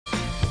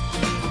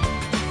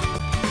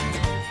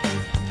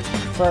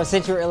For our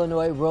Central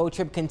Illinois road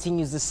trip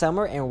continues this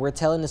summer, and we're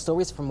telling the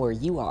stories from where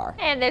you are.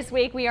 And this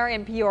week we are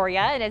in Peoria,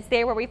 and it's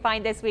there where we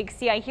find this week's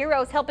CI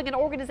Heroes helping an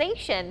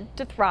organization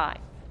to thrive.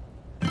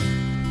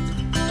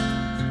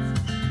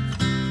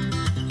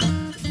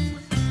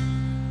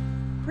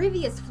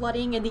 Previous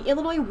flooding in the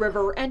Illinois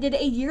River ended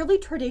a yearly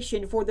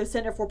tradition for the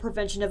Center for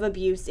Prevention of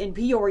Abuse in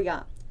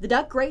Peoria. The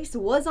duck race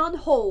was on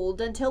hold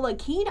until a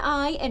keen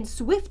eye and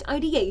swift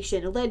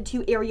ideation led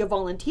to area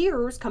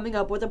volunteers coming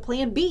up with a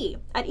plan B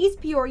at East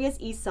Peoria's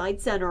East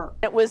Side Center.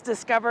 It was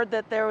discovered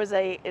that there was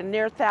a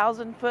near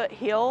 1,000-foot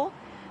hill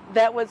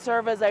that would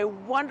serve as a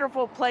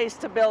wonderful place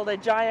to build a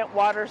giant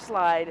water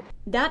slide.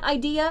 That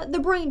idea, the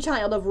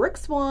brainchild of Rick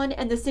Swan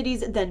and the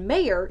city's then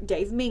mayor,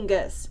 Dave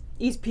Mingus.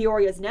 East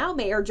Peoria's now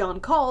mayor,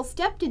 John Call,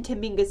 stepped into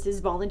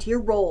Mingus's volunteer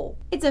role.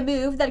 It's a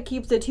move that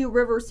keeps the two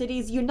river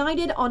cities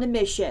united on a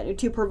mission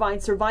to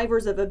provide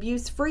survivors of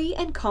abuse free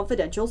and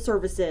confidential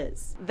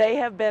services. They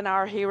have been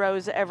our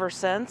heroes ever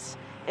since.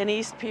 In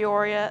East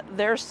Peoria,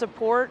 their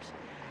support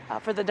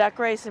for the duck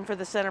race and for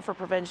the Center for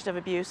Prevention of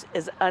Abuse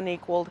is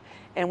unequaled,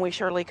 and we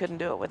surely couldn't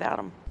do it without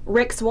them.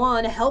 Rick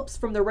Swan helps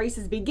from the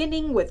race's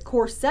beginning with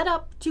course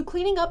setup to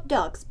cleaning up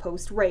ducks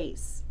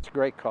post-race. It's a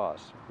great cause.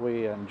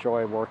 We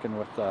enjoy working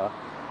with the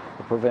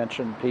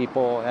prevention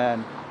people,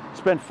 and it's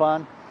been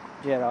fun.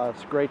 You know,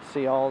 it's great to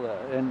see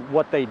and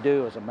what they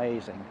do is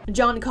amazing.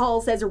 John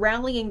Call says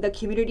rallying the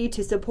community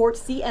to support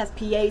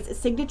CFPA's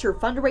signature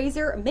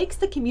fundraiser makes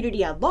the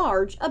community at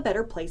large a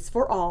better place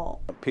for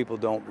all. People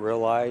don't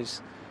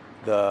realize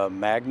the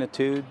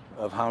magnitude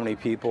of how many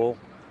people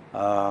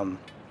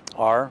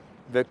are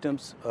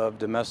victims of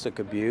domestic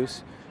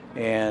abuse,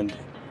 and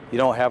you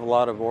don't have a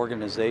lot of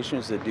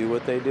organizations that do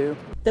what they do.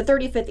 The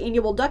 35th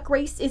annual duck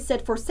race is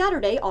set for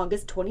Saturday,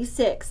 August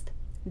 26th.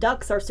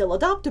 Ducks are still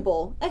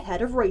adoptable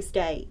ahead of race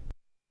day.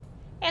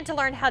 And to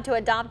learn how to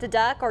adopt a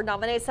duck or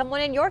nominate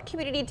someone in your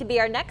community to be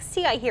our next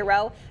CI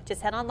hero,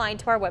 just head online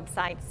to our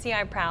website,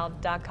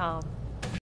 ciproud.com.